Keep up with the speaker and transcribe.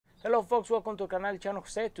Hello folks, welcome to Canal Channel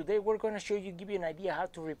Jose. Today we're going to show you, give you an idea how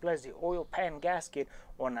to replace the oil pan gasket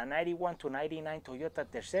on a 91 to 99 Toyota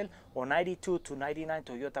Tercel or 92 to 99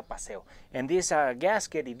 Toyota Paseo. And this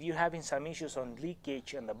gasket, if you're having some issues on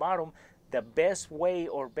leakage on the bottom, the best way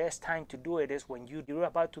or best time to do it is when you're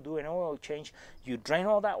about to do an oil change. You drain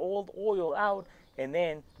all that old oil out, and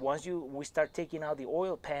then once we start taking out the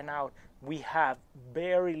oil pan out, we have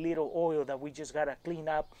very little oil that we just gotta clean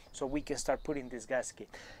up so we can start putting this gasket.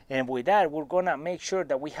 And with that, we're gonna make sure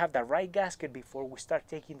that we have the right gasket before we start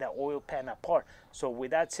taking the oil pan apart. So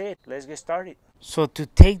with that said, let's get started. So to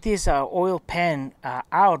take this oil pan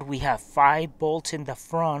out, we have 5 bolts in the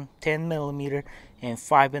front, 10 millimeter, and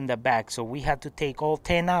 5 in the back. So we have to take all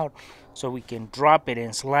 10 out so we can drop it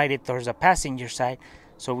and slide it towards the passenger side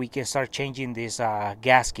so we can start changing this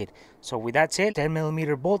gasket. So with that said, 10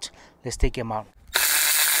 millimeter bolts, let's take them out.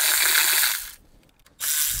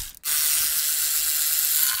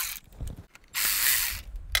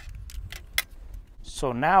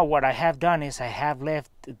 So now what I have done is I have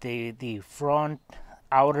left the front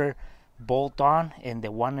outer bolt on and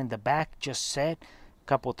the one in the back just set, a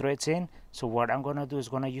couple threads in. So what I'm gonna do is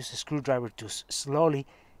gonna use a screwdriver to slowly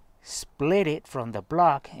split it from the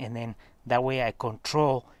block, and then that way I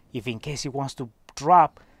control, if in case it wants to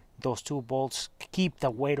drop, those 2 bolts keep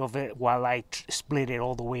the weight of it while I split it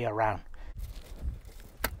all the way around.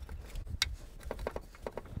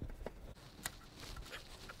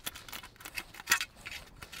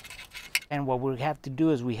 And what we have to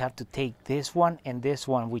do is we have to take this one and this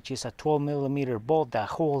one, which is a 12 millimeter bolt that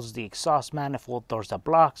holds the exhaust manifold towards the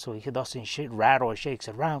block so it doesn't rattle or shakes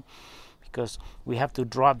around, because we have to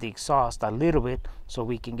drop the exhaust a little bit so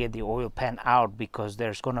we can get the oil pan out, because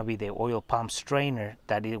there's going to be the oil pump strainer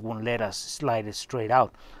that it won't let us slide it straight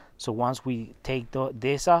out. So once we take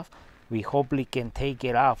this off, we hopefully can take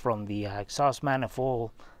it out from the exhaust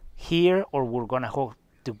manifold here, or we're going to hope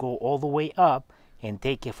to go all the way up and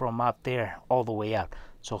take it from up there all the way out.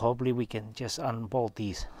 So hopefully we can just unbolt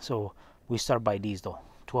these. So we start by these though,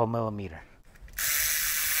 12 millimeter.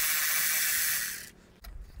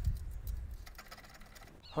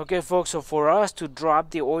 Okay folks, so for us to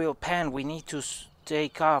drop the oil pan, we need to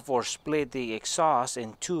take off or split the exhaust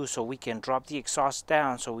in 2 so we can drop the exhaust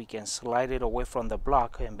down so we can slide it away from the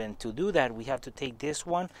block. And then to do that, we have to take this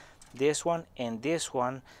one, and this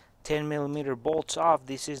one, 10 millimeter bolts off.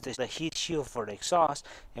 This is the heat shield for the exhaust,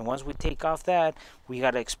 and once we take off that, we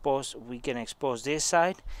can expose this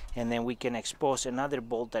side, and then we can expose another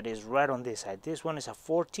bolt that is right on this side. This one is a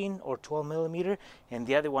 14 or 12 millimeter, and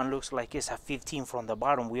the other one looks like it's a 15 from the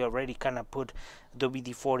bottom. We already kind of put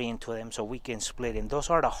WD-40 into them so we can split, and those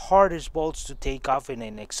are the hardest bolts to take off in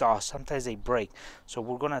an exhaust. Sometimes they break, so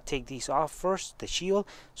we're gonna take these off first, the shield,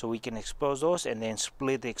 so we can expose those and then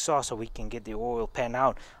split the exhaust so we can get the oil pan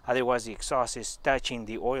out. Otherwise the exhaust is touching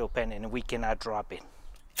the oil pan and we cannot drop it.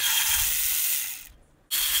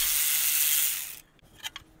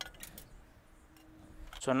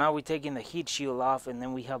 So now we're taking the heat shield off, and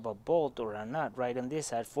then we have a bolt or a nut right on this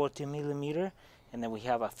side, 14 millimeter, and then we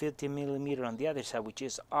have a 15 millimeter on the other side, which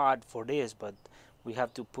is odd for this, but we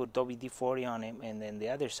have to put WD-40 on it, and then the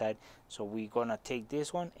other side. So we're gonna take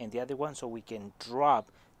this one and the other one so we can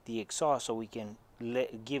drop the exhaust so we can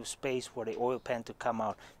give space for the oil pan to come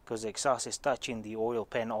out, because the exhaust is touching the oil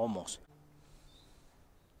pan almost.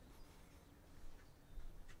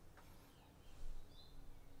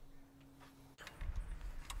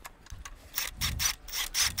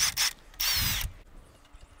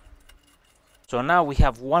 So now we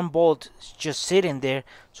have 1 bolt just sitting there.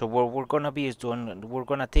 So what we're gonna be is we're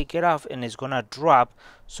gonna take it off, and it's gonna drop.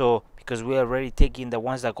 So because we're already taking the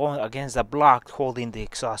ones that go against the block holding the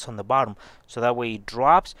exhaust on the bottom, so that way it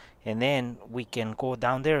drops, and then we can go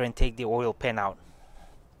down there and take the oil pan out.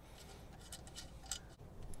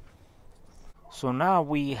 So now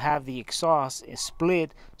we have the exhaust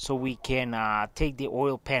split so we can take the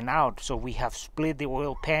oil pan out. So we have split the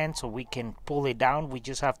oil pan so we can pull it down. We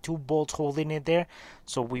just have 2 bolts holding it there.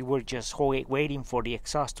 So we were just waiting for the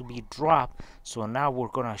exhaust to be dropped. So now we're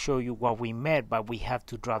going to show you what we meant, but we have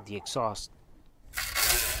to drop the exhaust.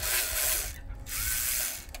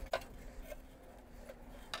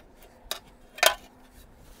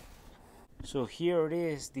 So here it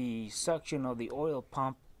is, the suction of the oil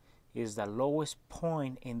pump is the lowest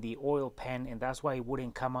point in the oil pan, and that's why it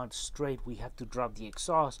wouldn't come out straight. We have to drop the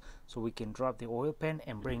exhaust so we can drop the oil pan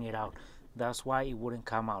and bring it out. That's why it wouldn't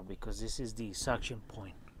come out, because this is the suction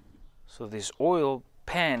point. So this oil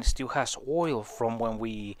pan still has oil from when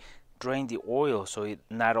we drain the oil, so it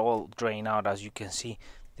not all drain out. As you can see,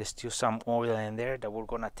 there's still some oil in there that we're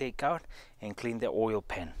gonna take out and clean the oil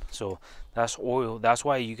pan. So that's oil, that's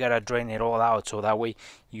why you gotta drain it all out, so that way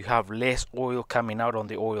you have less oil coming out on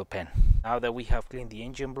the oil pan. Now that we have cleaned the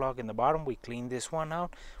engine block in the bottom, we clean this one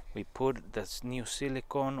out, we put this new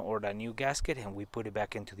silicone or the new gasket, and we put it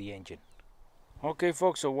back into the engine. Okay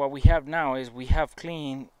folks, so what we have now is we have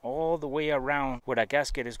cleaned all the way around where the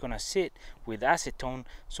gasket is gonna sit with acetone,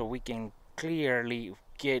 so we can clearly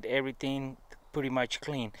get everything pretty much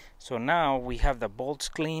clean. So now we have the bolts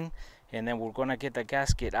clean, and then we're gonna get the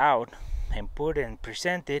gasket out and put it and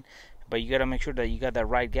present it, but you gotta make sure that you got the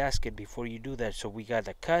right gasket before you do that. So we got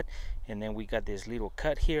the cut, and then we got this little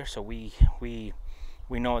cut here, so we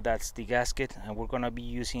know that's the gasket, and we're gonna be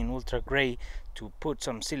using ultra gray to put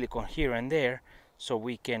some silicone here and there so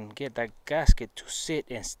we can get that gasket to sit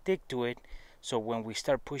and stick to it, so when we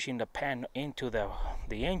start pushing the pan into the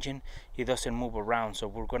engine, it doesn't move around. So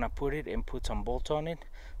we're gonna put it and put some bolts on it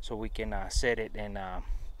so we can set it and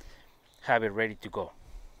have it ready to go.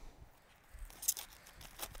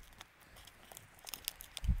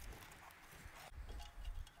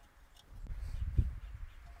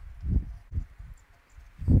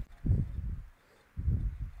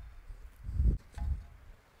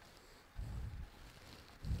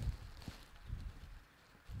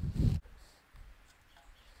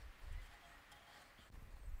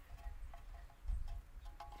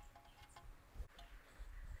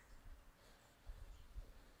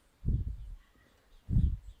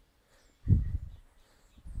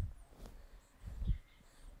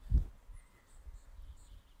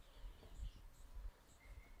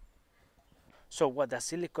 So what the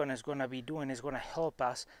silicone is going to be doing is going to help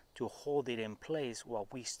us to hold it in place while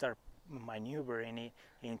we start maneuvering it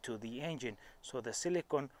into the engine. So the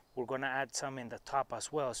silicone, we're going to add some in the top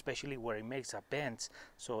as well, especially where it makes a bend,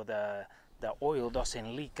 so the oil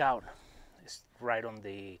doesn't leak out. It's right on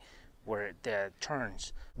the where the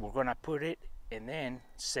turns. We're going to put it and then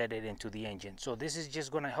set it into the engine. So this is just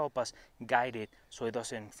going to help us guide it so it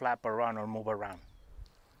doesn't flap around or move around.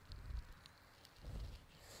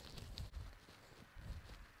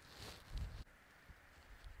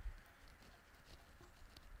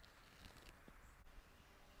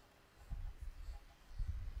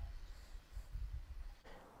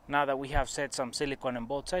 Now that we have set some silicone on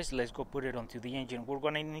both sides, let's go put it onto the engine. We're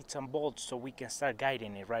going to need some bolts so we can start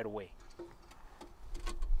guiding it right away.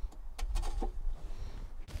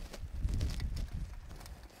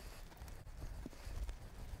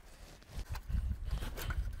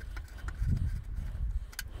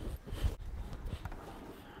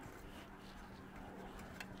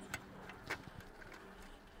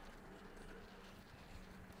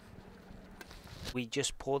 We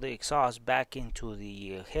just pull the exhaust back into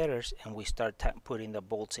the headers and we start putting the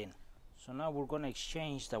bolts in. So now we're going to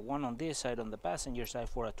exchange the one on this side, on the passenger side,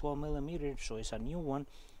 for a 12mm, so it's a new one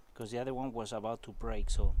because the other one was about to break.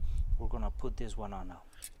 So we're going to put this one on now.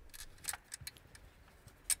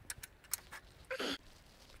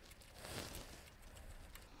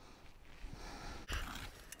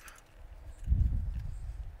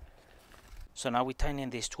 So now we tighten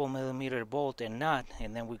this 12mm bolt and nut,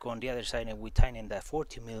 and then we go on the other side and we tighten that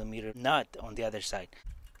 14mm nut on the other side.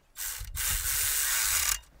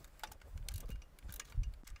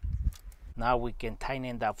 Now we can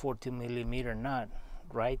tighten that 14mm nut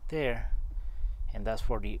right there, and that's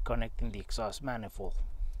for the connecting the exhaust manifold.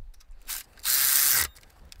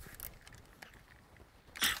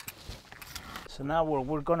 So now what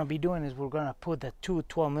we're going to be doing is we're going to put the two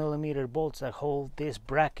 12mm bolts that hold this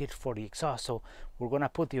bracket for the exhaust. So we're going to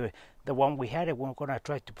put the one we had, we're going to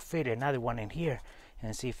try to fit another one in here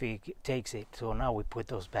and see if it takes it. So now we put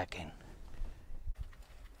those back in.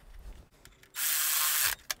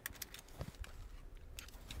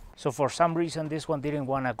 So for some reason this one didn't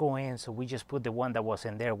want to go in, so we just put the one that was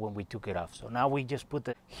in there when we took it off. So now we just put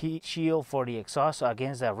the heat shield for the exhaust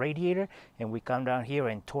against the radiator, and we come down here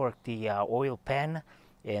and torque the oil pan,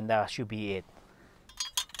 and that should be it.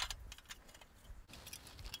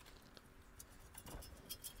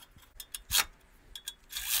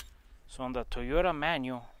 So on the Toyota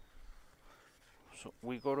manual, so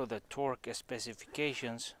we go to the torque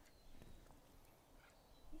specifications,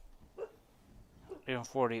 and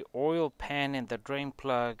for the oil pan and the drain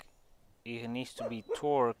plug, it needs to be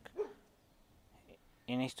torqued.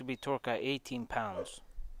 It needs to be torqued at 18 pounds.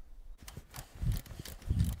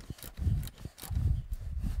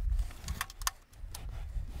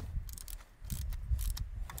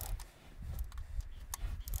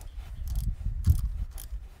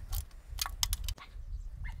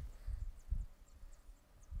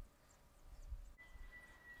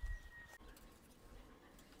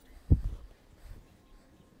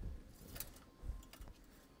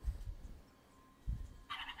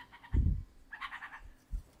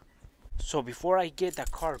 So before I get the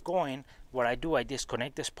car going, what I do, I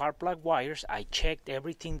disconnect the spark plug wires. I checked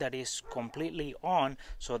everything that is completely on,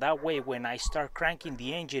 so that way when I start cranking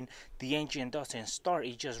the engine doesn't start,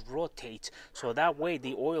 it just rotates. So that way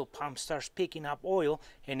the oil pump starts picking up oil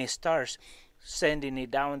and it starts sending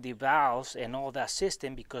it down the valves and all that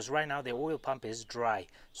system, because right now the oil pump is dry.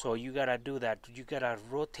 So you gotta do that. You gotta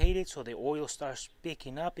rotate it so the oil starts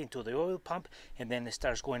picking up into the oil pump, and then it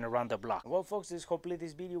starts going around the block. Well folks, hopefully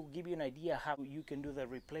this video will give you an idea how you can do the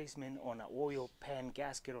replacement on an oil pan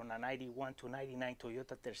gasket on a 91 to 99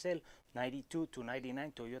 Toyota Tercel, 92 to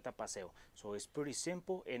 99 Toyota Paseo. So it's pretty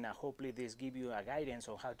simple, and hopefully this give you a guidance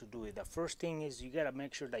on how to do it. The first thing is you gotta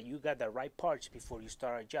make sure that you got the right parts before you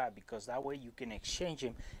start a job, because that way you can exchange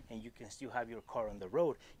them and you can still have your car on the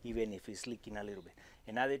road even if it's leaking a little bit.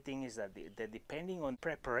 Another thing is that depending on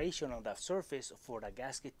preparation on the surface for the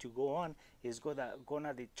gasket to go on is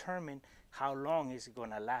gonna determine how long is it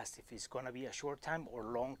gonna last, if it's gonna be a short time or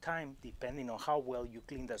long time, depending on how well you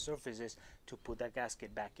clean the surfaces to put the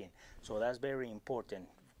gasket back in. So that's very important,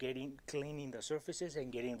 cleaning the surfaces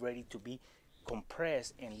and getting ready to be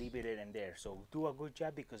compress and leave it in there. So do a good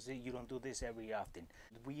job, because you don't do this every often.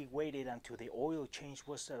 We waited until the oil change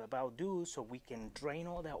was about due so we can drain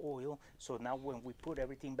all the oil. So now when we put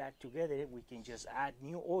everything back together, we can just add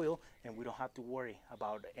new oil and we don't have to worry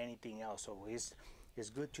about anything else. So it's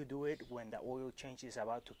good to do it when the oil change is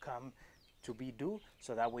about to come to be due,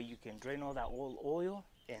 so that way you can drain all that old oil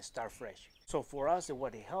and start fresh. So for us,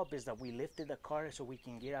 what it helped is that we lifted the car so we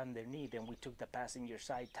can get underneath, and we took the passenger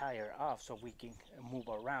side tire off so we can move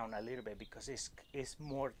around a little bit, because it's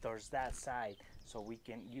more towards that side, so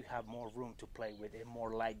you have more room to play with and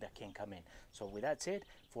more light that can come in. So with that said,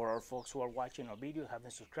 for our folks who are watching our video,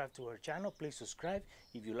 haven't subscribed to our channel, please subscribe.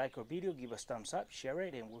 If you like our video, give us thumbs up, share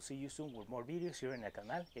it, and we'll see you soon with more videos here in el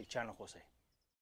canal El Chano Jose.